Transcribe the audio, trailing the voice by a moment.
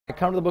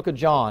Come to the book of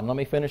John. Let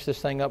me finish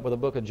this thing up with the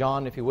book of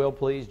John, if you will,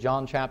 please.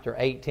 John chapter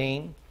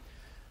 18.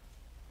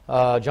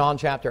 John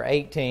chapter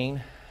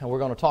 18. And we're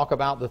going to talk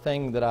about the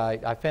thing that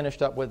I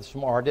finished up with this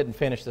morning, or I didn't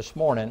finish this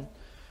morning.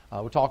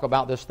 We'll talk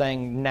about this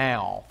thing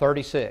now.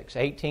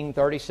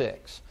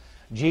 18:36.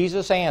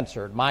 Jesus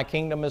answered, "My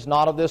kingdom is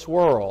not of this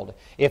world.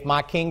 If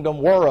my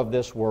kingdom were of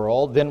this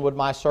world, then would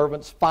my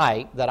servants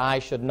fight that I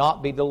should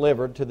not be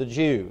delivered to the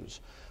Jews.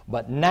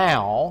 But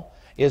now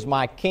is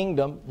my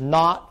kingdom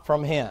not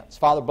from hence."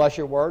 Father, bless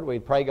your word. We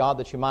pray, God,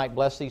 that you might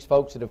bless these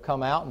folks that have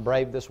come out and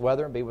braved this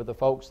weather and be with the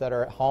folks that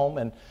are at home.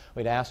 And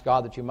we'd ask,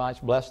 God, that you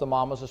might bless the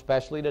mamas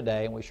especially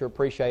today. And we sure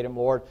appreciate them,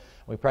 Lord.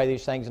 We pray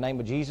these things in the name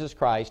of Jesus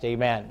Christ.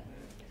 Amen.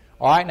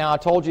 All right, now I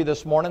told you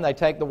this morning they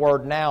take the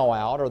word now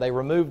out, or they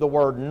remove the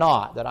word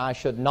not, that I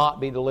should not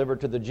be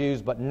delivered to the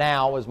Jews, but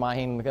now is my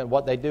kingdom.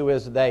 What they do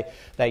is they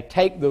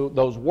take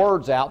those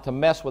words out to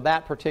mess with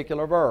that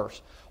particular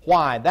verse.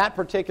 Why? That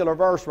particular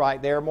verse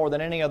right there, more than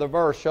any other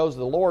verse, shows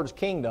the Lord's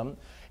kingdom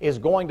is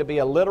going to be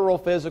a literal,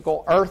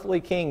 physical,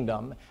 earthly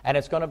kingdom, and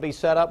it's going to be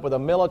set up with a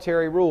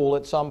military rule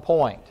at some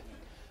point.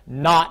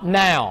 Not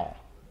now.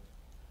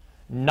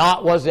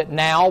 Not was it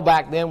now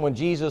back then when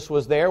Jesus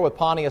was there with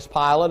Pontius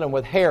Pilate and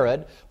with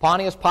Herod.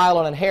 Pontius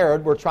Pilate and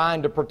Herod were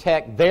trying to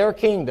protect their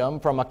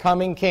kingdom from a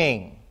coming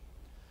king.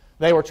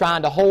 They were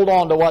trying to hold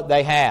on to what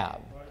they have.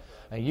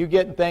 Now, you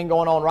get a thing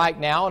going on right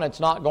now, and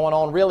it's not going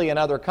on really in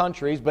other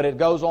countries, but it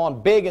goes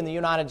on big in the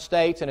United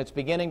States, and it's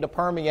beginning to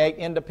permeate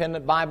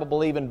independent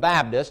Bible-believing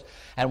Baptists.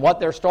 And what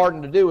they're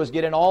starting to do is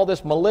get in all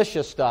this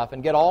malicious stuff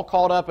and get all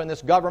caught up in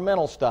this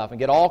governmental stuff and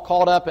get all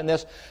caught up in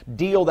this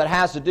deal that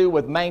has to do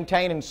with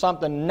maintaining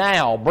something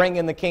now,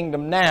 bringing the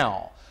kingdom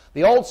now.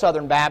 The old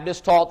Southern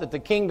Baptists taught that the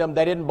kingdom,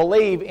 they didn't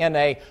believe in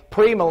a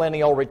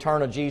premillennial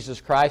return of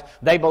Jesus Christ.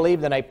 They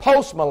believed in a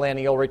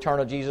postmillennial return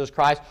of Jesus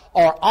Christ,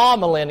 or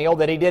amillennial,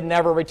 that He didn't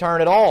ever return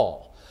at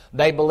all.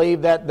 They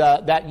believed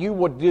that you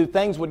would do,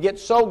 things would get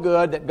so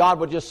good that God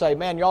would just say,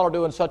 "Man, y'all are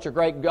doing such a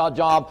great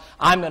job,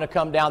 I'm going to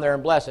come down there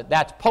and bless it."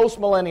 That's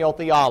postmillennial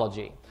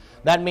theology.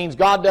 That means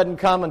God doesn't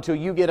come until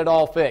you get it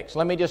all fixed.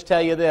 Let me just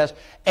tell you this.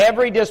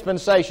 Every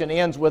dispensation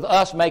ends with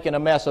us making a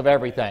mess of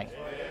everything.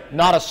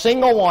 Not a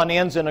single one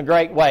ends in a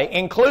great way,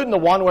 including the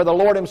one where the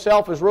Lord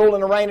Himself is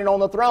ruling and reigning on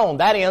the throne.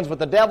 That ends with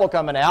the devil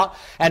coming out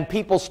and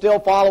people still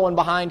following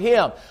behind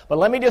Him. But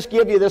let me just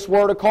give you this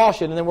word of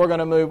caution, and then we're going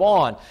to move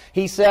on.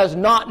 He says,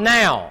 not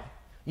now.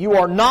 You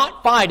are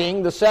not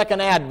fighting the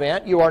second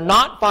advent. You are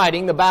not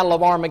fighting the battle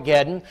of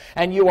Armageddon.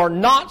 And you are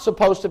not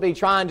supposed to be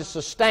trying to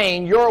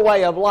sustain your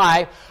way of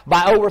life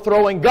by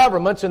overthrowing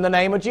governments in the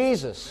name of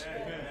Jesus.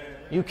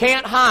 You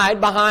can't hide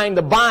behind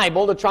the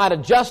Bible to try to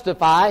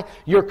justify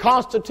your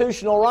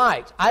constitutional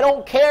rights. I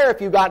don't care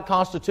if you got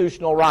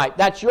constitutional right.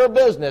 That's your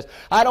business.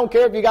 I don't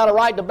care if you got a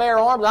right to bear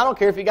arms. I don't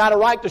care if you got a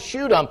right to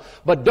shoot them.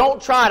 But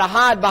don't try to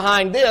hide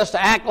behind this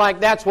to act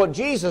like that's what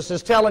Jesus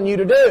is telling you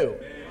to do.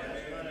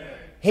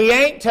 He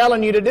ain't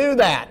telling you to do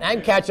that.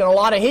 I'm catching a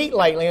lot of heat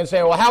lately and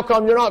saying, "Well, how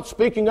come you're not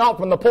speaking out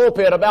from the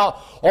pulpit about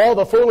all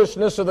the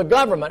foolishness of the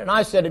government?" And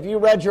I said, have you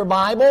read your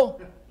Bible?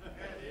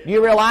 Do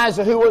you realize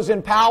who was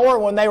in power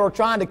when they were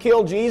trying to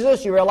kill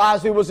Jesus? You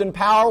realize who was in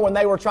power when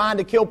they were trying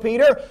to kill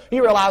Peter?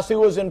 You realize who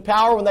was in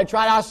power when they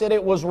tried? I said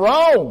it was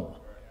Rome.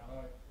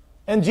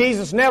 And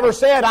Jesus never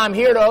said, "I'm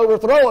here to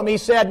overthrow him." He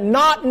said,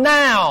 "Not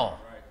now."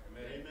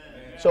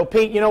 So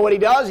Pete, you know what he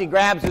does? He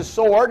grabs his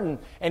sword, and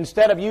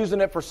instead of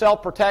using it for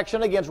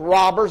self-protection against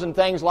robbers and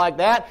things like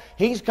that,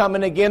 he's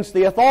coming against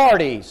the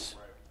authorities.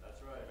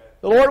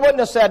 The Lord wouldn't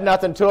have said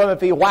nothing to him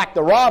if he whacked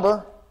the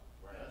robber.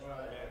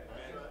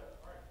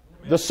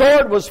 The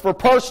sword was for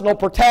personal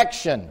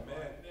protection.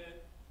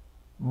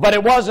 But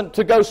it wasn't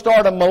to go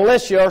start a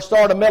militia or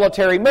start a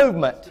military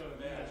movement.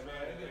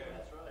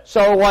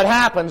 So what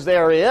happens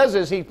there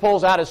is he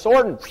pulls out his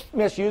sword and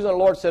misuses it. The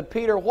Lord said,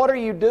 "Peter, what are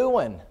you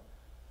doing?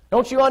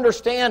 Don't you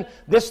understand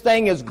this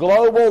thing is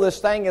global, this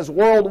thing is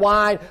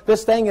worldwide,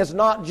 this thing is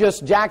not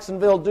just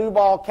Jacksonville,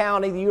 Duval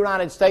County, the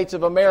United States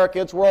of America,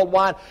 it's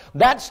worldwide."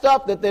 That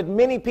stuff that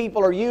many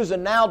people are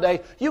using nowadays,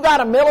 you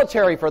got a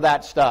military for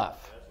that stuff.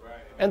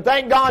 And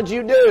thank God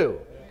you do.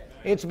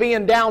 It's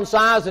being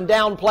downsized and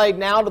downplayed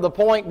now to the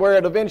point where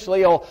it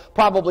eventually will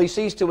probably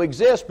cease to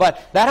exist. But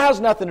that has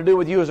nothing to do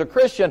with you as a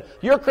Christian.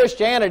 Your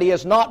Christianity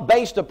is not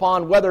based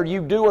upon whether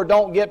you do or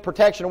don't get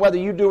protection, or whether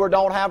you do or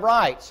don't have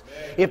rights.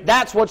 If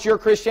that's what your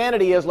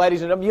Christianity is,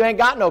 ladies and gentlemen, you ain't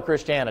got no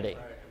Christianity.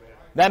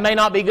 That may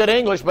not be good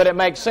English, but it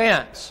makes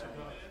sense.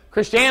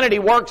 Christianity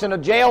works in a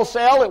jail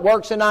cell, it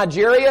works in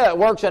Nigeria, it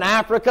works in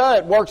Africa,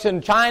 it works in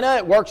China,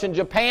 it works in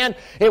Japan,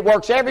 it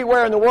works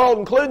everywhere in the world,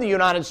 including the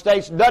United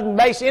States. It doesn't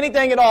base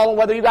anything at all on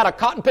whether you got a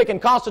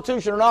cotton-picking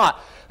constitution or not.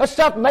 That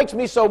stuff makes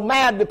me so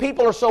mad that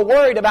people are so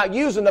worried about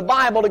using the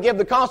Bible to give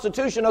the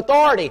Constitution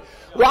authority.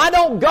 Well, I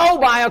don't go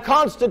by a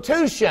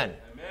constitution.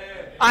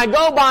 I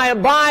go by a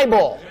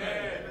Bible.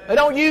 I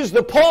don't use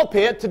the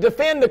pulpit to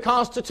defend the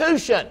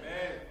Constitution.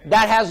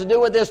 That has to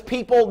do with this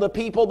people, the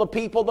people, the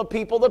people, the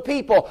people, the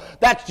people.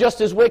 That's just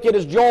as wicked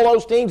as Joel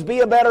Osteen's Be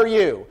a Better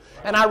You.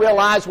 And I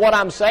realize what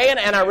I'm saying,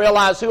 and I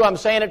realize who I'm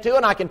saying it to,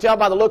 and I can tell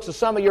by the looks of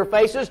some of your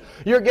faces,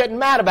 you're getting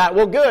mad about it.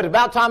 Well, good.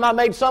 About time I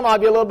made some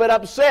of you a little bit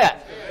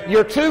upset.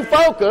 You're too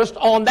focused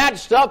on that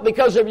stuff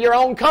because of your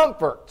own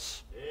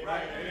comforts.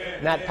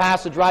 And that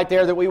passage right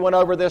there that we went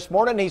over this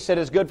morning, he said,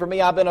 it's good for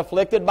me I've been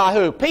afflicted by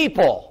who?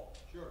 People.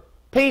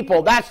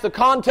 People. That's the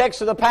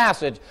context of the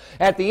passage.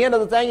 At the end of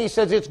the thing, he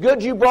says, it's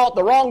good you brought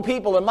the wrong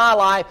people in my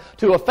life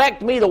to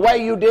affect me the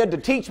way you did, to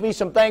teach me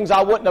some things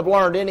I wouldn't have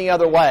learned any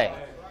other way.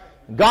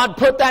 God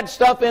put that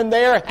stuff in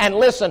there, and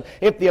listen,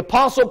 if the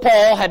Apostle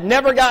Paul had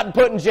never gotten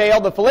put in jail,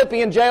 the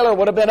Philippian jailer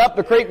would have been up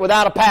the creek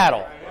without a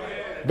paddle.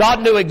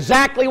 God knew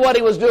exactly what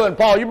he was doing.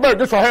 Paul, you better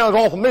get your hands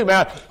off of me,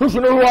 man. You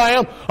should know who I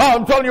am.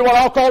 I'm telling you what,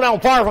 I'll call down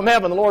fire from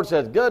heaven. The Lord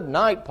says, good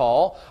night,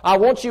 Paul. I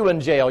want you in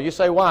jail. You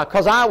say, why?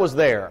 Because I was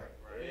there.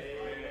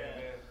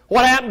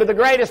 What happened to the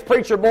greatest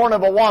preacher born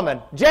of a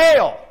woman?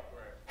 Jail.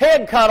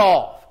 Head cut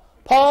off.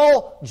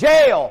 Paul,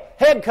 jail.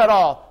 Head cut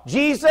off.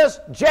 Jesus,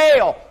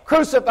 jail.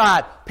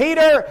 Crucified.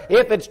 Peter,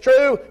 if it's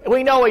true,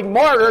 we know he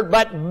martyred,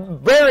 but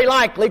very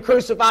likely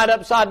crucified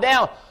upside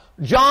down.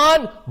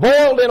 John,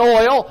 boiled in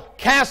oil,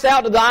 cast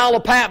out to the Isle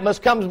of Patmos,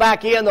 comes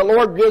back in. The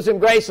Lord gives him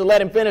grace to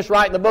let him finish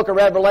writing the book of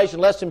Revelation,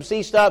 lets him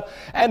see stuff,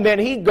 and then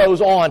he goes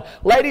on.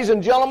 Ladies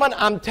and gentlemen,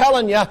 I'm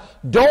telling you,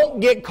 don't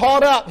get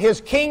caught up. His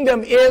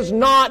kingdom is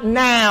not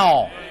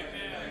now.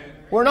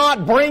 We're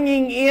not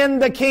bringing in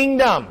the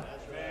kingdom.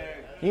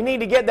 You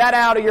need to get that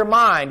out of your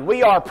mind.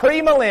 We are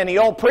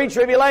premillennial,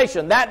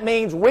 pre-tribulation. That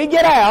means we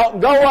get out,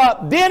 go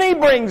up, then he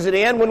brings it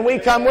in when we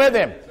come with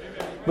him.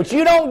 But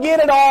you don't get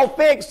it all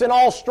fixed and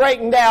all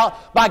straightened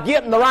out by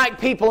getting the right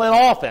people in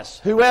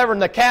office, whoever in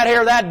the cat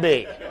hair that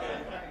be.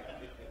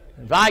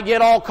 If I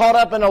get all caught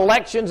up in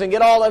elections and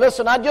get all that,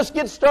 listen, I just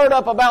get stirred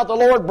up about the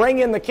Lord, bring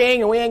in the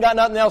king, and we ain't got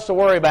nothing else to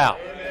worry about.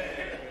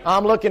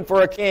 I'm looking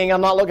for a king.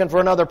 I'm not looking for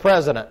another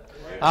president.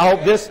 I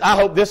hope this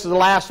is the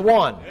last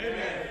one.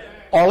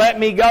 Or let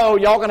me go.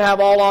 Y'all can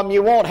have all of them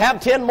you want. Have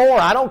 10 more.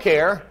 I don't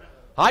care.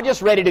 I'm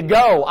just ready to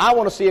go. I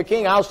want to see a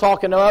king. I was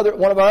talking to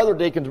one of our other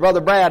deacons,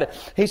 Brother Brad.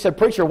 He said,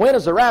 preacher, when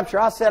is the rapture?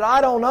 I said,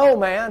 I don't know,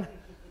 man.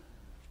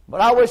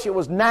 But I wish it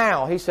was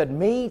now. He said,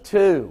 me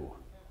too.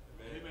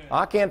 Amen.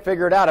 I can't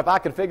figure it out. If I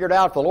could figure it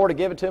out, if the Lord would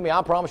give it to me,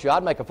 I promise you,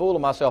 I'd make a fool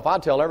of myself.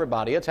 I'd tell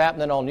everybody. It's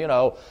happening on,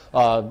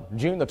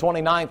 June the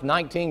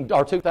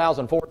 29th,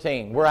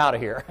 2014. We're out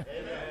of here.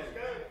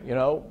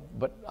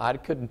 But I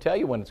couldn't tell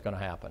you when it's going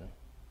to happen.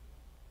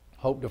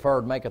 Hope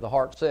deferred maketh the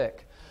heart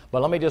sick.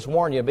 But let me just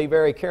warn you, be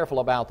very careful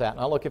about that.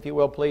 Now look, if you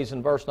will, please,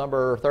 in verse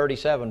number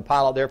 37.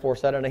 Pilate therefore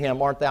said unto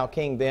him, art thou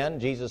king then?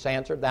 Jesus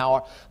answered,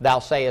 Thou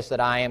sayest that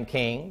I am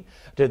king.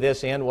 To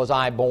this end was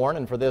I born,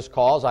 and for this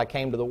cause I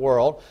came to the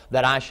world,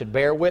 that I should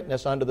bear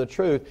witness unto the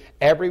truth.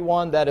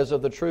 Everyone that is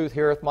of the truth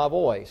heareth my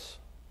voice.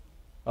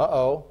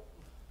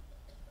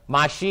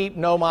 My sheep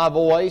know my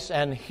voice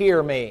and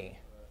hear me.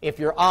 If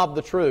you're of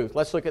the truth.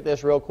 Let's look at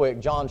this real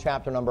quick. John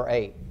chapter number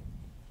 8.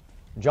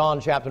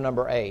 John chapter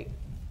number 8.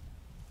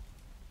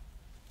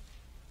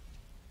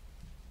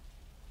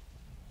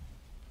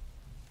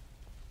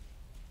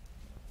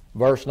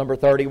 Verse number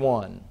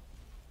 31.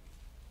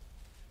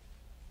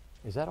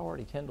 Is that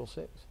already 10 till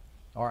 6?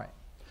 All right.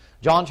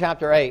 John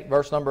chapter 8,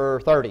 verse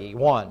number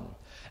 31.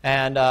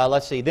 And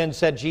let's see. Then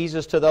said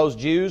Jesus to those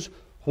Jews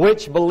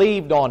which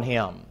believed on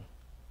him,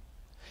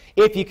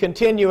 if ye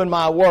continue in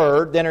my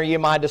word, then are ye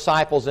my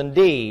disciples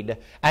indeed,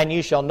 and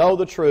ye shall know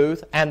the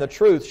truth, and the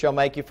truth shall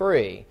make you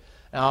free.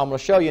 Now I'm going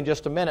to show you in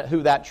just a minute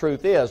who that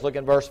truth is. Look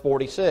at verse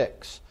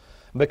 46.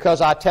 Because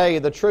I tell you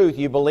the truth,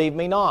 you believe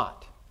me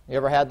not. You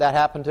ever had that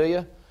happen to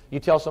you? You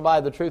tell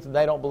somebody the truth and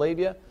they don't believe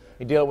you?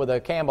 You deal with a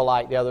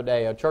Campbellite the other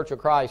day, a Church of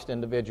Christ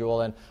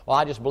individual, and, well,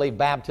 I just believe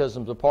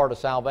baptism's a part of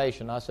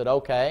salvation. I said,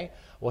 okay,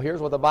 well,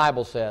 here's what the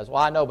Bible says.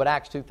 Well, I know, but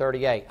Acts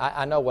 2:38.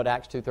 I know what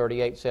Acts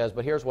 2:38 says,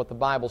 but here's what the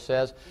Bible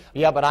says.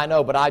 Yeah, but I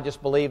know, but I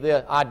just believe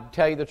this. I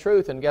tell you the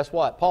truth, and guess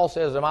what? Paul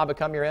says, am I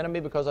become your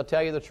enemy because I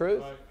tell you the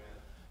truth?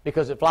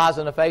 Because it flies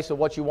in the face of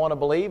what you want to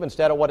believe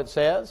instead of what it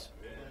says?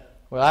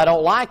 Well, I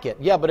don't like it.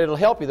 Yeah, but it'll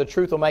help you. The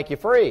truth will make you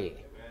free.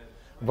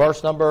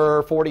 Verse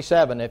number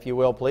 47, if you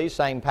will, please,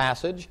 same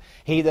passage.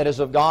 He that is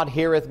of God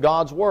heareth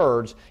God's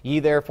words. Ye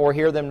therefore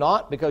hear them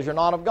not, because you're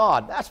not of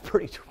God. That's a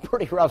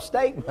pretty rough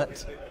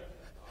statement.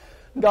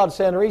 God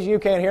saying, the reason you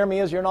can't hear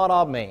me is you're not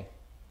of me.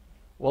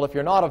 Well, if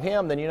you're not of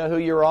him, then you know who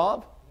you're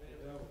of?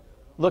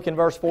 Look in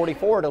verse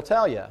 44, it'll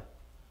tell you.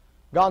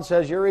 God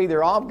says you're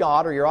either of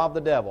God or you're of the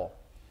devil.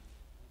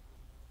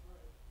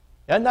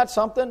 Isn't that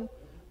something?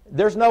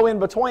 There's no in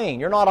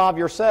between. You're not of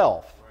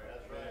yourself.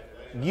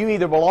 You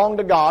either belong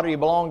to God or you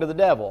belong to the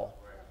devil.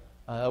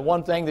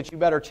 One thing that you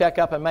better check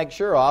up and make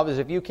sure of is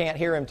if you can't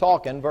hear him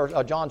talking,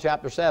 John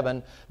chapter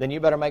 7, then you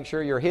better make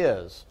sure you're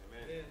his.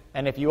 Amen.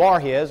 And if you are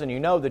his and you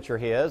know that you're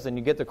his, then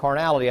you get the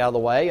carnality out of the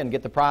way and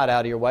get the pride out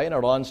of your way, and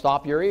it'll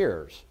unstop your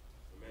ears.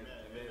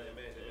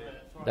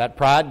 Amen. That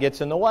pride gets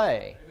in the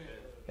way.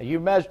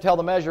 Tell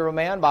the measure of a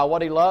man by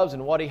what he loves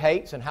and what he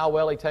hates and how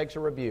well he takes a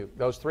rebuke.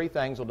 Those three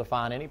things will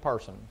define any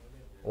person.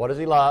 What does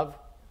he love?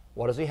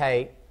 What does he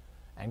hate?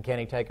 And can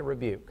he take a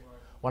rebuke?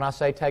 When I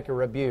say take a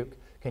rebuke,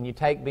 can you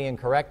take being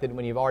corrected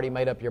when you've already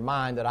made up your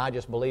mind that I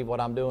just believe what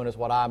I'm doing is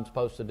what I'm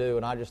supposed to do,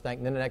 and I just think,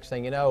 and then the next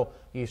thing you know,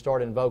 you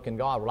start invoking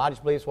God. Well, I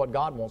just believe it's what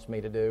God wants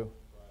me to do.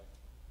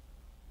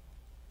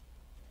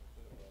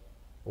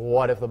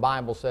 What if the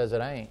Bible says it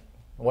ain't?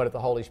 What if the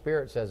Holy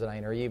Spirit says it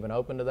ain't? Are you even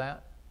open to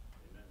that?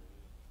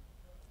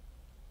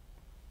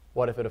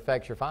 What if it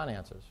affects your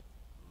finances?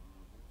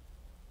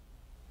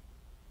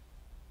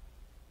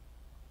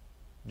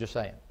 Just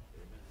saying.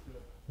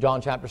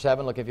 John chapter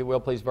 7, look if you will,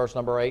 please, verse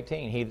number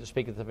 18. He that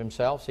speaketh of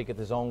himself seeketh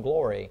his own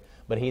glory,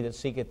 but he that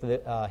seeketh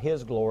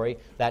his glory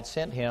that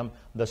sent him,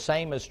 the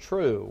same is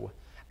true,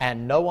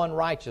 and no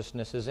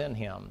unrighteousness is in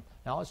him.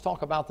 Now let's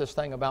talk about this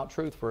thing about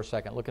truth for a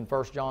second. Look in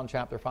 1 John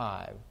chapter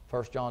 5.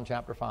 1 John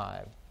chapter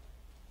 5.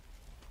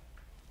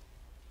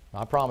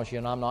 I promise you,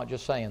 and I'm not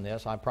just saying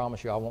this, I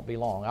promise you I won't be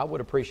long. I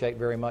would appreciate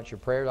very much your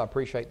prayers. I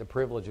appreciate the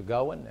privilege of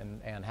going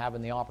and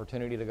having the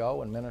opportunity to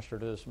go and minister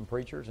to some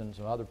preachers and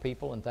some other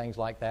people and things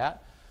like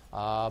that.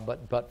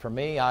 But for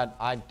me,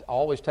 I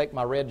always take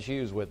my red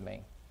shoes with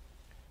me.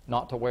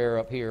 Not to wear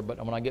up here,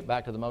 but when I get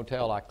back to the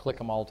motel, I click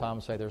them all the time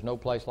and say, there's no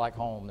place like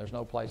home. There's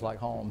no place like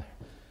home.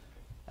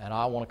 And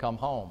I want to come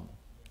home.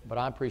 But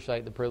I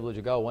appreciate the privilege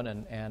of going,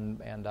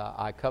 and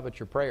I covet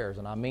your prayers,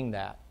 and I mean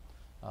that.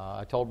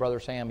 I told Brother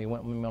Sam, he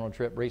went with me on a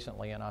trip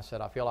recently, and I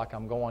said, I feel like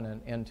I'm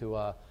going into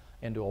a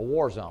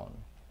war zone.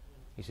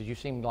 He said, you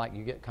seem like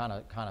you get kind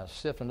of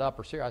stiffened up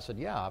or serious. I said,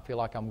 yeah, I feel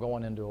like I'm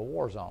going into a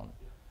war zone.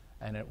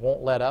 And it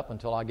won't let up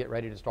until I get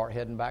ready to start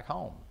heading back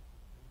home.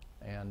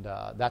 And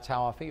that's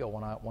how I feel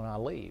when I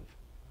leave.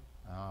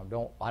 I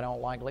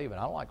don't like leaving.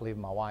 I don't like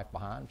leaving my wife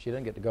behind. She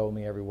doesn't get to go with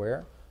me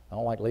everywhere. I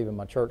don't like leaving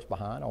my church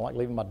behind. I don't like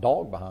leaving my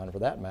dog behind, for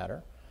that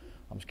matter.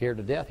 I'm scared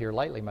to death here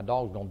lately. My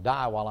dog's going to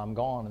die while I'm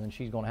gone, and then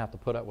she's going to have to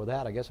put up with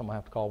that. I guess I'm going to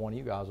have to call one of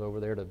you guys over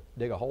there to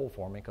dig a hole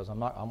for me, because I'm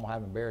going to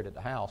have him buried at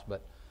the house,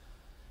 but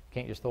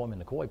can't just throw him in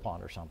the koi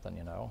pond or something,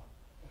 you know.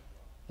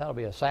 That'll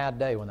be a sad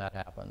day when that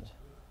happens.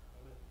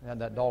 I had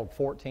that dog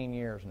 14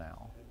 years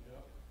now.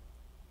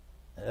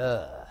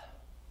 Ugh.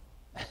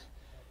 You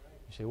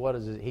see, what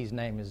is it? His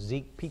name is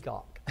Zeke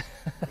Peacock.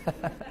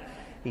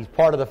 He's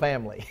part of the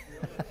family.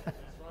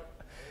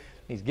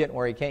 He's getting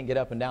where he can't get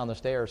up and down the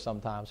stairs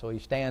sometimes, so he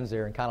stands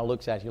there and kind of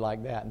looks at you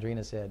like that. And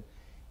Drina said,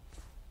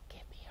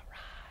 "Give me a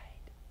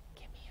ride.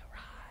 Give me a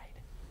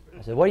ride."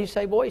 I said, "What do you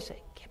say, boy?" He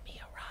said, "Give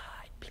me a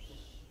ride,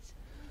 please."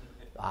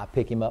 I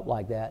pick him up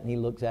like that, and he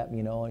looks at me,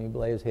 you know, and he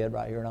lay his head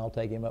right here, and I'll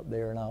take him up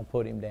there, and I'll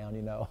put him down,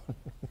 you know.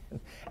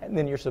 And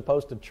then you're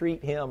supposed to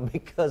treat him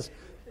because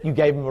you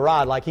gave him a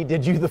ride like he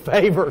did you the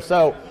favor.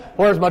 So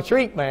where's my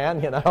treat,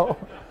 man, you know?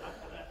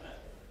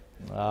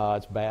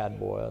 It's bad,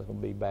 boy. It's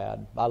going to be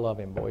bad. I love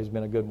him, boy. He's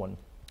been a good one.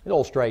 He's an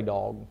old stray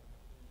dog.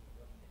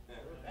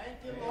 Thank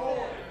you, Lord.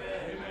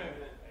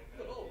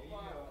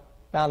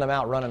 Found him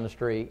out running the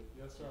street.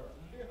 Yes, sir.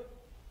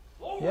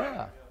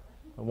 Yeah.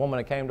 A woman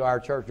that came to our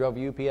church drove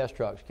a UPS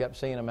truck. She kept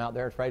seeing him out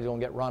there, afraid he was going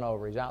to get run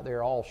over. He's out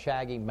there all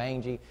shaggy,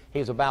 mangy.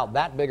 He's about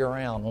that big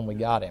around when we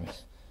got him.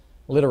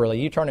 Literally,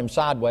 you turn him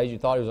sideways, you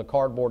thought he was a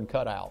cardboard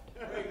cutout.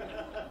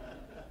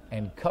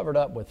 And covered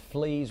up with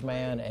fleas,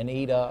 man, and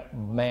eat up,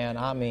 man,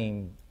 I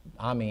mean,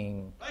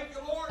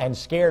 and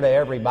scared of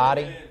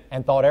everybody,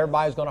 and thought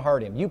everybody was going to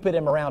hurt him. You put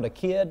him around a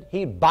kid,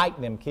 he'd bite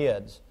them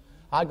kids.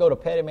 I'd go to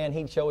pet him, man,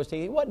 he'd show his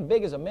teeth. He wasn't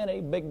big as a minute,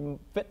 he was big,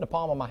 fit in the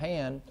palm of my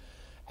hand.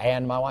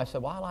 And my wife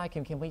said, "Well, I like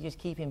him. Can we just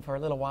keep him for a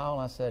little while?"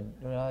 And I said,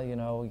 "Well, you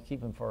know, we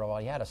keep him for a while."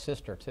 He had a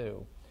sister,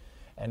 too.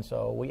 And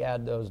so we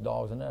had those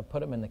dogs, and then I put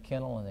them in the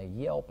kennel, and they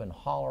yelp and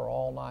holler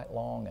all night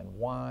long and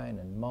whine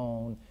and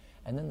moan.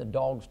 And then the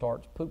dog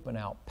starts pooping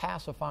out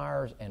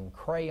pacifiers and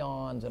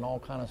crayons and all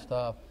kind of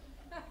stuff.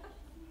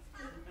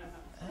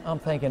 I'm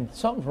thinking,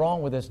 something's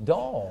wrong with this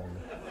dog.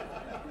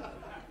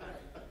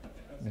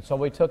 And so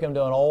we took him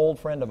to an old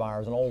friend of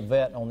ours, an old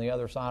vet on the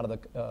other side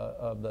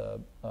of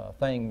the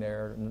thing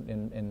there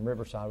in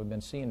Riverside. We've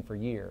been seeing for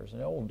years.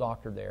 An old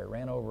doctor there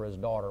ran over his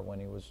daughter when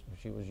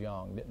she was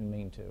young. Didn't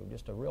mean to.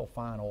 Just a real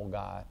fine old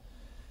guy.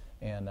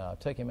 And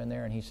took him in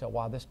there, and he said,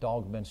 "Wow, this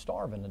dog's been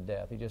starving to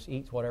death. He just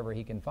eats whatever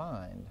he can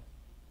find."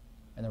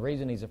 And the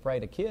reason he's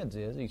afraid of kids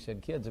is, he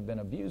said, kids have been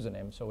abusing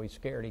him, so he's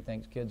scared. He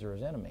thinks kids are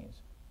his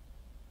enemies.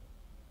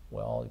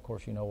 Well, of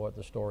course, you know what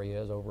the story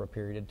is. Over a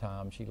period of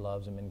time, she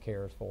loves him and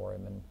cares for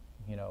him and,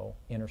 you know,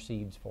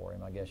 intercedes for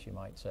him, I guess you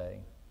might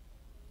say.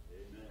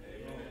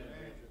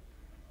 Amen.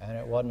 And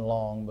it wasn't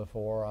long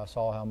before I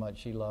saw how much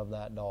she loved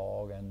that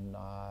dog, and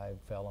I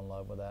fell in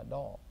love with that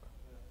dog.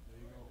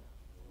 There you go.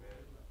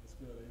 That's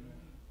good, amen.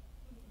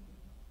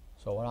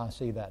 So when I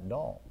see that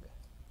dog,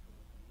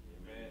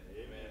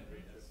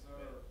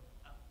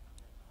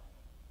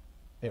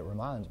 it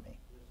reminds me.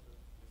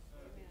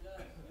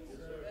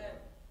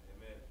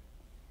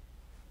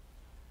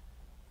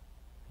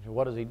 So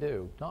what does he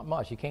do? Not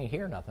much. He can't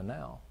hear nothing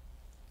now.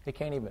 He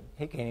can't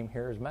even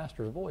hear his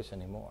master's voice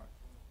anymore.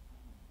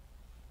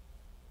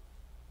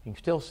 You can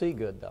still see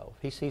good, though.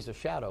 If he sees a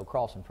shadow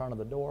cross in front of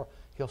the door,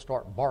 he'll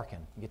start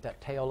barking. Get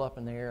that tail up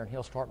in the air, and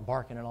he'll start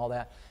barking and all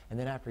that. And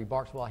then after he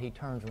barks a while, he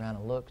turns around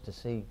and looks to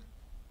see.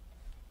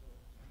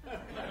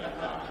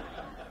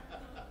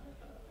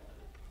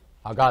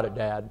 I got it,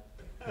 Dad.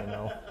 You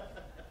know,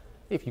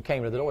 if you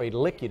came to the door, he'd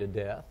lick you to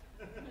death.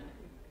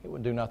 He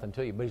wouldn't do nothing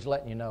to you, but he's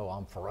letting you know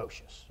I'm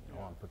ferocious. You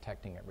know, I'm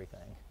protecting everything.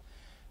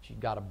 She's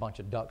got a bunch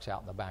of ducks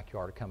out in the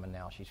backyard coming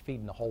now. She's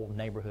feeding the whole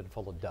neighborhood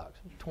full of ducks.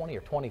 20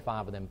 or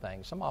 25 of them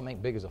things. Some of them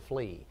ain't big as a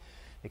flea.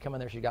 They come in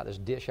there, she's got this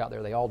dish out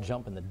there. They all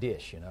jump in the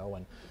dish, you know,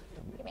 and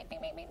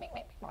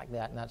like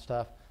that and that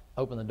stuff.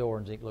 Open the door,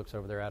 and Zeke looks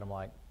over there at him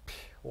like,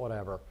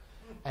 whatever.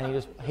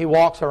 And he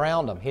walks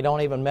around them. He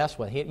don't even mess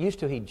with them. Used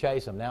to he'd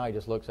chase them. Now he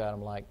just looks at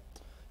them like,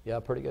 yeah,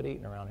 pretty good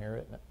eating around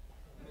here, isn't it?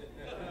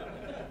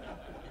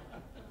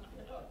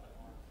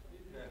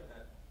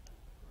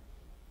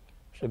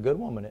 She's a good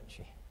woman, isn't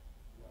she?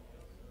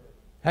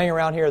 Hang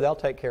around here, they'll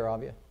take care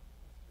of you.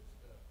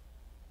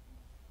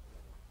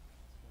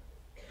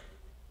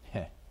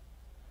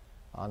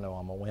 I know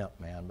I'm a wimp,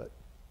 man, but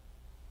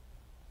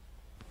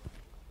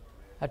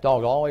that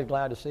dog's always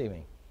glad to see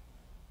me.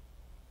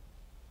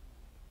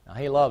 Now,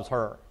 he loves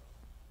her.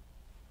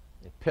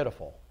 It's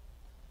pitiful.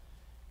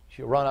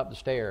 She'll run up the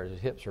stairs. His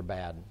hips are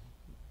bad.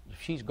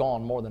 If she's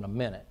gone more than a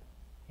minute,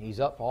 he's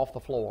up off the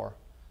floor,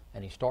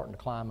 and he's starting to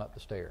climb up the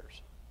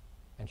stairs.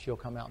 And she'll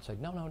come out and say,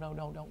 no,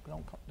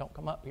 don't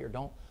come up here.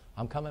 Don't.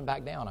 I'm coming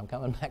back down. I'm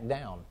coming back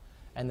down.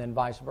 And then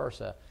vice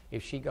versa.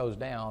 If she goes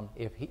down,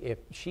 if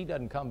she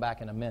doesn't come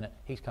back in a minute,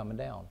 he's coming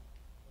down,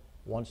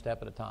 one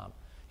step at a time.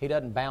 He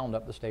doesn't bound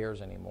up the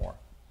stairs anymore.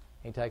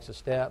 He takes a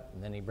step,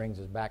 and then he brings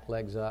his back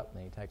legs up,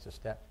 and he takes a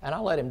step. And I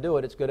let him do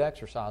it. It's good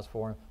exercise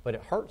for him, but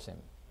it hurts him.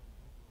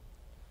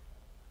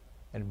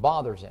 And it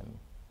bothers him.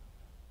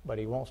 But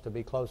he wants to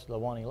be close to the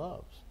one he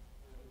loves.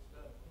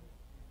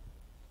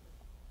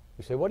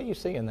 You say, what do you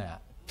see in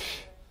that?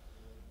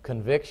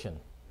 Conviction.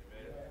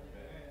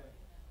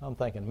 I'm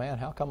thinking, man,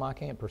 how come I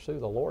can't pursue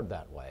the Lord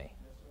that way?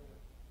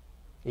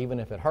 Even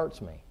if it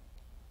hurts me.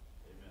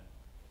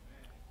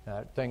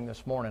 That thing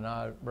this morning,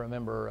 I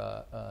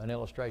remember an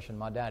illustration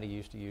my daddy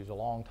used to use a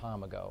long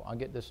time ago. I'll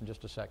get this in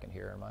just a second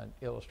here. My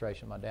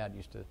illustration my dad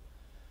used to,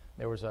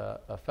 there was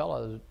a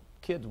fellow,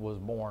 kid was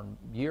born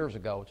years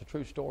ago. It's a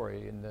true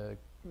story. And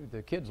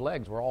the kid's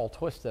legs were all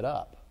twisted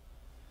up.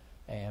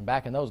 And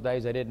back in those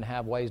days, they didn't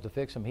have ways to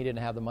fix them. He didn't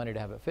have the money to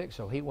have it fixed.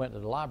 So he went to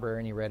the library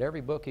and he read every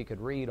book he could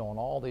read on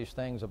all these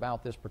things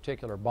about this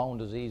particular bone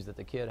disease that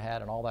the kid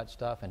had and all that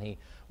stuff. And he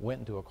went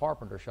into a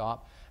carpenter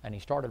shop and he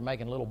started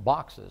making little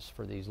boxes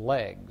for these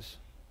legs.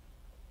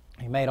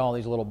 He made all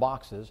these little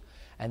boxes.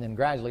 And then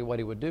gradually what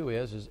he would do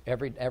is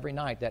every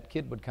night that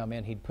kid would come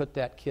in, he'd put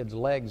that kid's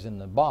legs in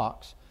the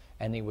box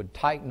and he would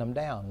tighten them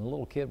down. And the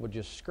little kid would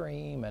just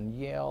scream and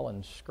yell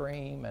and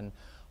scream and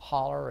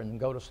holler and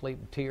go to sleep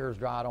with tears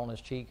dried on his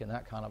cheek and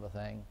that kind of a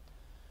thing.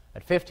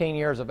 At 15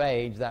 years of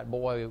age, that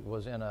boy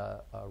was in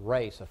a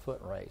race, a foot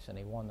race, and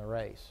he won the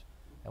race.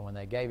 And when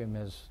they gave him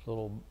his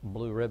little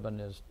blue ribbon,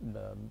 his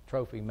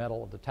trophy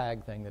medal, the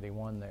tag thing that he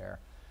won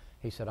there,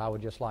 he said, I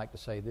would just like to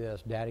say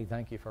this, Daddy,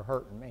 thank you for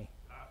hurting me.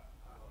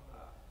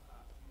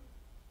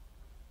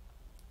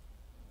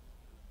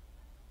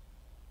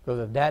 Because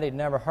if Daddy'd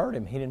never hurt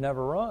him, he'd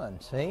never run,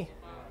 see?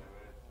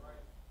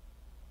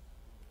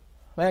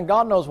 Man,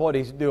 God knows what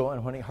He's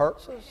doing when He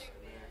hurts us.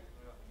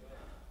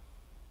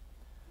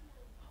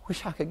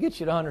 Wish I could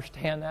get you to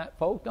understand that,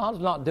 folks. God's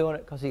not doing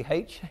it because He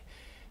hates you.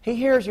 He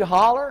hears you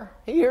holler.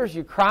 He hears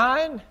you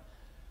crying.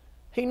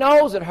 He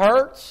knows it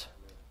hurts.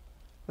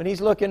 But He's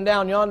looking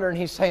down yonder and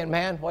He's saying,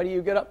 man, why do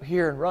you get up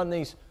here and run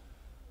these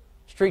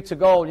streets of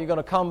gold? You're going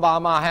to come by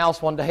my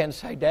house one day and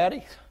say,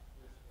 Daddy,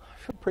 I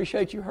sure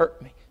appreciate you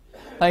hurting me.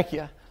 Thank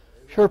you.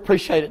 Sure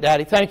appreciate it,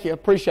 Daddy. Thank you.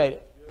 Appreciate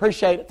it.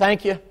 Appreciate it.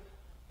 Thank you.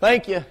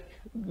 Thank you.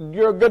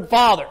 You're a good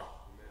father.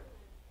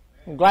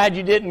 I'm glad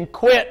you didn't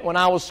quit when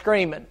I was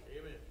screaming.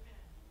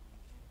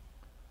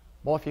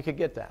 Boy, if you could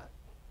get that.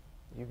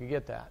 You could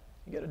get that.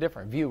 You get a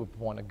different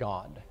viewpoint of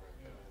God.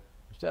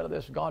 Instead of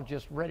this, God's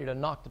just ready to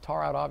knock the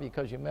tar out of you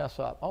because you mess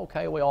up.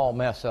 Okay, we all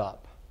mess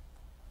up.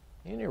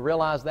 You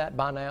realize that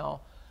by now?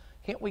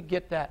 Can't we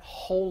get that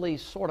holy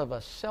sort of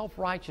a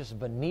self-righteous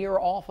veneer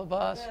off of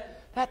us?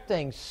 That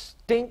thing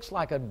stinks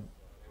like a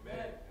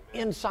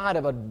inside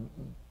of a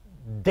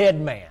dead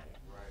man.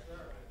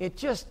 It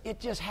just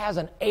has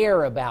an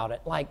air about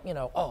it, like,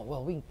 oh,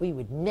 well, we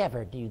would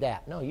never do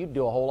that. No, you'd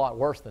do a whole lot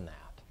worse than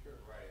that. Sure.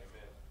 Right,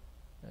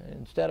 amen.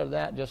 Instead of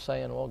that, just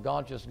saying, well,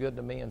 God's just good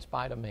to me in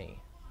spite of me.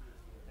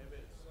 Amen.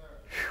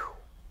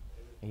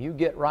 You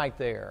get right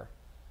there.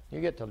 You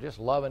get to just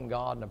loving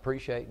God and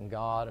appreciating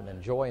God and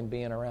enjoying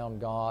being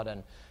around God,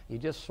 and you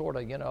just sort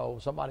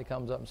of, somebody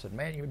comes up and says,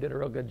 man, you did a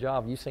real good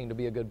job. You seem to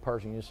be a good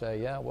person. You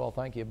say, yeah, well,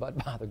 thank you,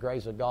 but by the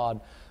grace of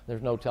God,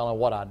 there's no telling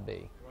what I'd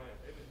be.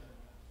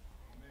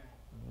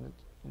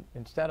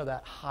 Instead of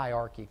that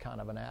hierarchy kind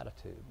of an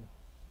attitude.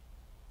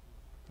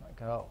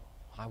 Like, oh,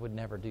 I would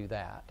never do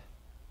that.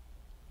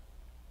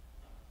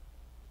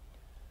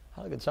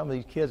 I look at some of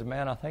these kids,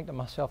 man, I think to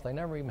myself, they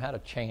never even had a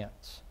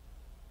chance.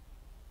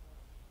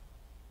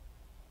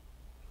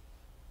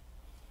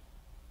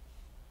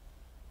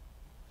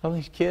 Some of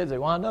these kids, they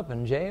wind up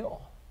in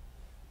jail.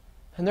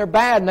 And they're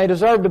bad and they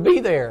deserve to be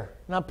there.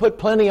 And I put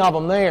plenty of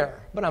them there.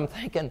 But I'm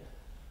thinking,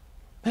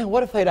 man,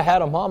 what if they'd have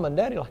had a mom and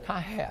daddy like I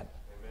had?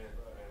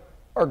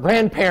 Or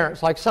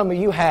grandparents like some of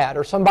you had,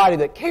 or somebody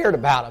that cared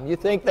about them. You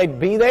think they'd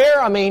be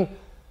there? I mean,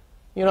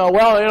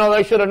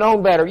 they should have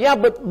known better. Yeah,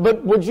 but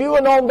would you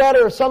have known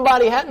better if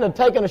somebody hadn't have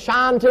taken a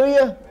shine to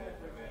you?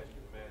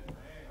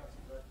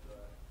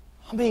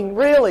 I mean,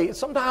 really,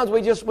 sometimes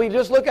we just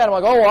look at them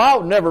like, oh,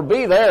 I'll never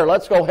be there.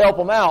 Let's go help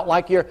them out.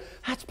 Like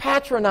that's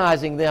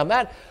patronizing them.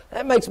 That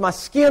makes my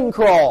skin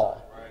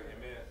crawl.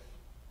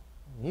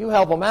 You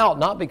help them out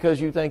not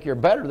because you think you're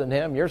better than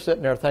him. You're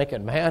sitting there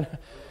thinking, man,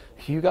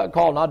 you got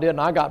called and I didn't.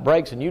 I got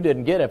breaks and you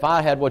didn't get it. If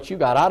I had what you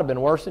got, I'd have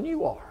been worse than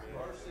you are.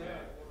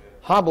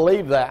 I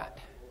believe that.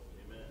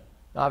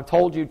 I've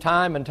told you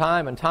time and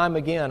time and time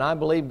again, I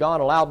believe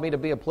God allowed me to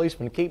be a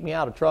policeman to keep me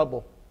out of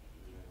trouble.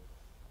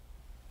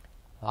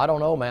 I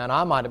don't know, man.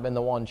 I might have been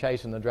the one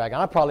chasing the dragon.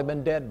 I'd probably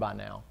been dead by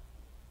now.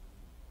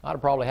 I'd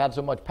have probably had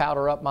so much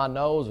powder up my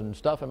nose and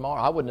stuff in my arm.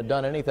 I wouldn't have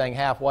done anything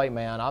halfway,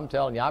 man. I'm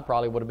telling you, I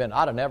probably would have been.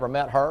 I'd have never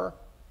met her.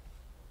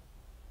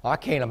 I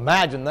can't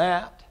imagine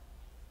that.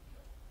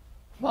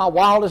 My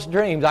wildest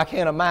dreams, I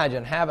can't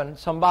imagine having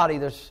somebody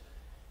that's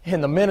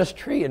in the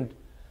ministry and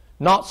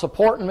not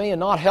supporting me and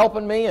not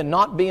helping me and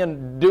not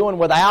doing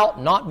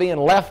without, not being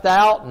left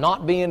out,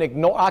 not being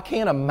ignored. I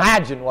can't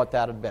imagine what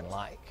that had been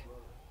like.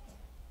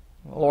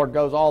 The Lord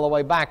goes all the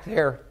way back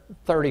there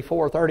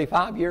 34,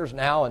 35 years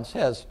now and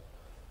says,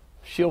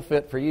 she'll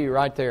fit for you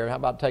right there. How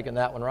about taking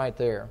that one right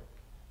there?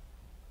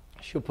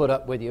 She'll put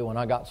up with you when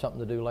I got something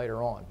to do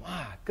later on.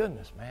 My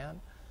goodness, man.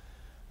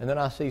 And then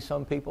I see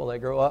some people, they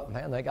grow up,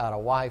 man, they got a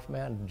wife,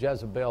 man,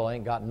 Jezebel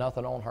ain't got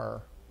nothing on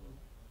her.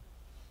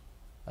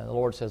 And the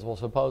Lord says, well,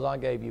 suppose I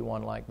gave you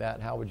one like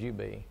that, how would you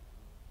be?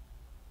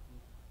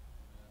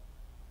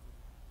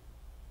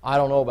 I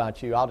don't know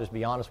about you. I'll just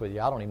be honest with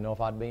you. I don't even know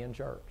if I'd be in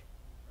church.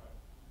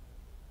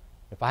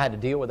 If I had to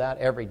deal with that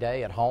every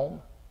day at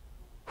home,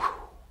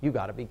 you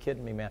got to be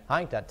kidding me, man.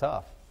 I ain't that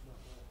tough.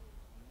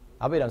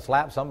 I'll be done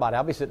slap somebody.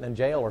 I'll be sitting in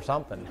jail or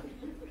something.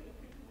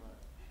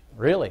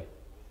 Really.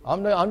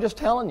 I'm just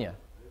telling you.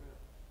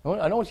 I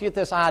don't want you to get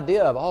this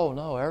idea of, oh,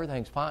 no,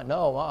 everything's fine.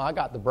 No, I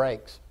got the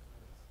breaks.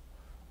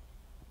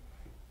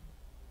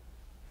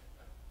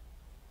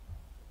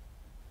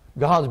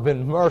 God's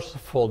been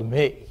merciful to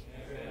me.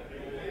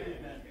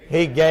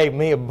 He gave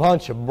me a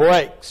bunch of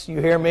breaks.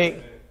 You hear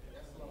me?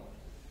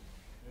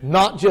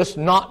 Not just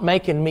not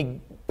making me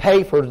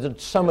pay for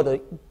some of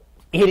the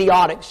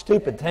idiotic,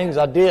 stupid things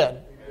I did.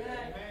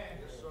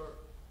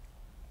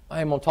 I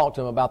ain't going to talk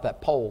to him about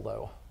that poll,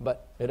 though.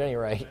 But at any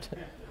rate,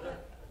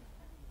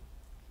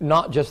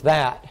 not just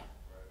that,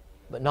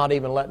 but not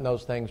even letting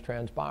those things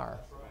transpire.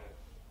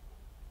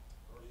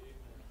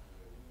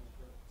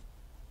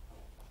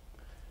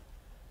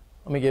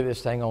 Let me give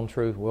this thing on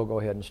truth. We'll go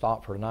ahead and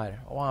stop for tonight.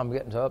 Oh, I'm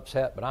getting so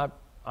upset, but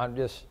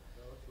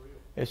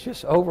it's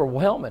just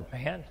overwhelming,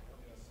 man.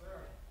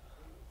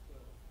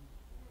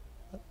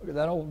 Look at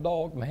that old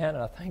dog, man,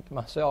 and I think to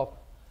myself,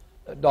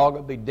 that dog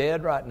would be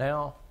dead right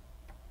now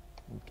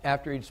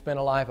after he'd spent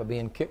a life of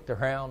being kicked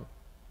around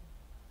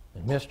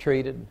and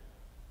mistreated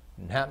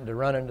and happened to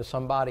run into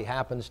somebody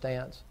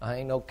happenstance. I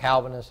ain't no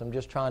Calvinist. I'm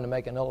just trying to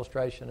make an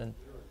illustration and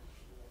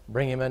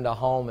bring him into a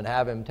home and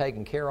have him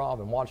taken care of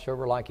and watched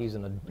over like he's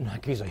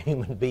a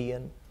human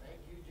being. Thank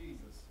you,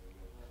 Jesus.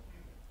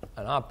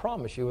 And I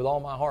promise you with all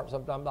my heart,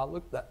 sometimes I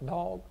look at that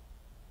dog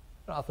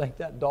and I think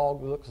that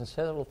dog looks and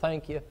says, well,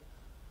 thank you.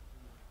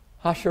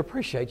 I sure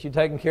appreciate you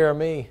taking care of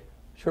me.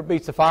 Sure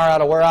beats the fire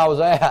out of where I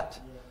was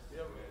at.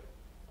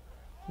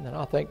 And then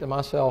I think to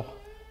myself,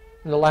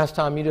 the last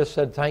time you just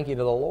said thank you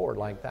to the Lord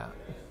like that.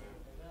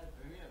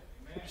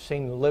 You've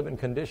seen the living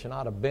condition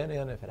I'd have been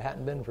in if it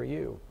hadn't been for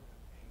you.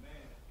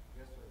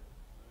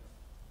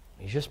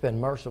 He's just been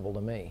merciful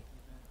to me.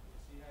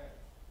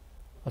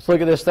 Let's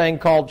look at this thing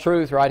called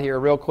truth right here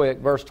real quick.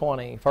 Verse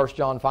 20, 1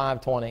 John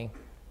 5:20.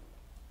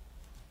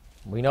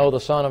 We know the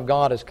Son of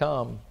God has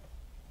come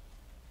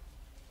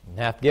and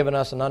hath given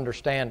us an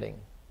understanding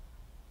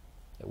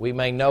that we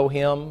may know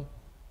Him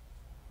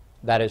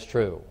that is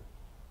true.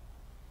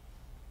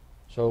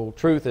 So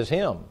truth is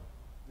Him.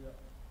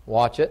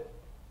 Watch it.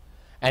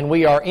 And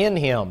we are in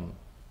Him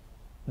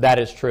that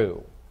is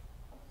true.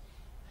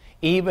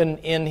 Even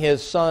in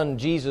His Son,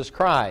 Jesus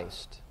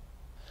Christ.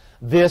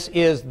 This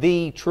is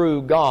the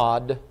true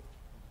God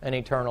and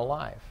eternal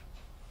life.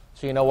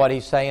 So you know what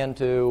He's saying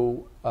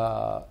to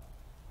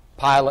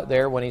Pilate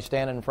there when He's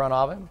standing in front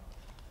of Him?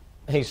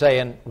 He's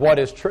saying, what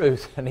is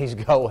truth? And He's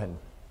going,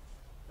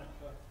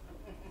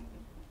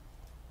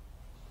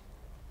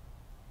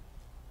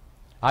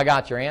 I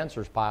got your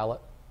answers, Pilate.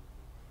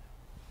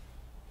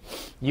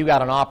 You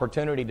got an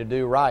opportunity to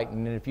do right,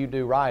 and if you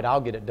do right,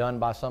 I'll get it done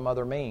by some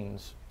other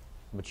means.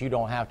 But you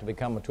don't have to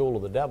become a tool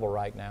of the devil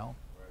right now.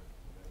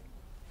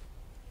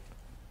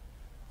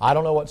 I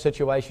don't know what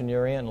situation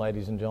you're in,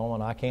 ladies and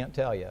gentlemen. I can't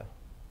tell you.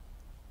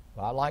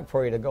 But I'd like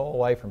for you to go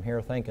away from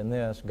here thinking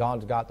this: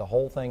 God's got the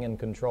whole thing in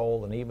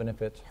control, and even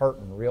if it's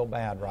hurting real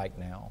bad right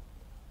now,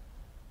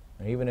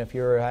 and even if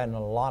you're having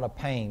a lot of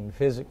pain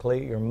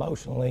physically or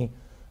emotionally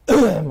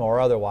or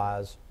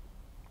otherwise,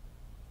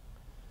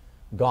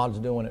 God's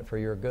doing it for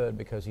your good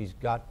because He's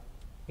got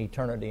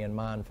eternity in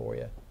mind for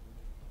you.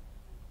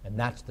 And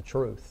that's the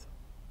truth.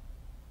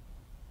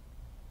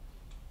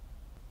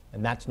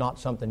 And that's not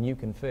something you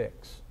can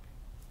fix.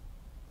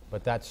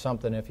 But that's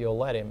something, if you'll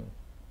let Him,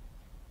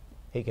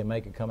 He can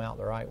make it come out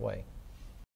the right way.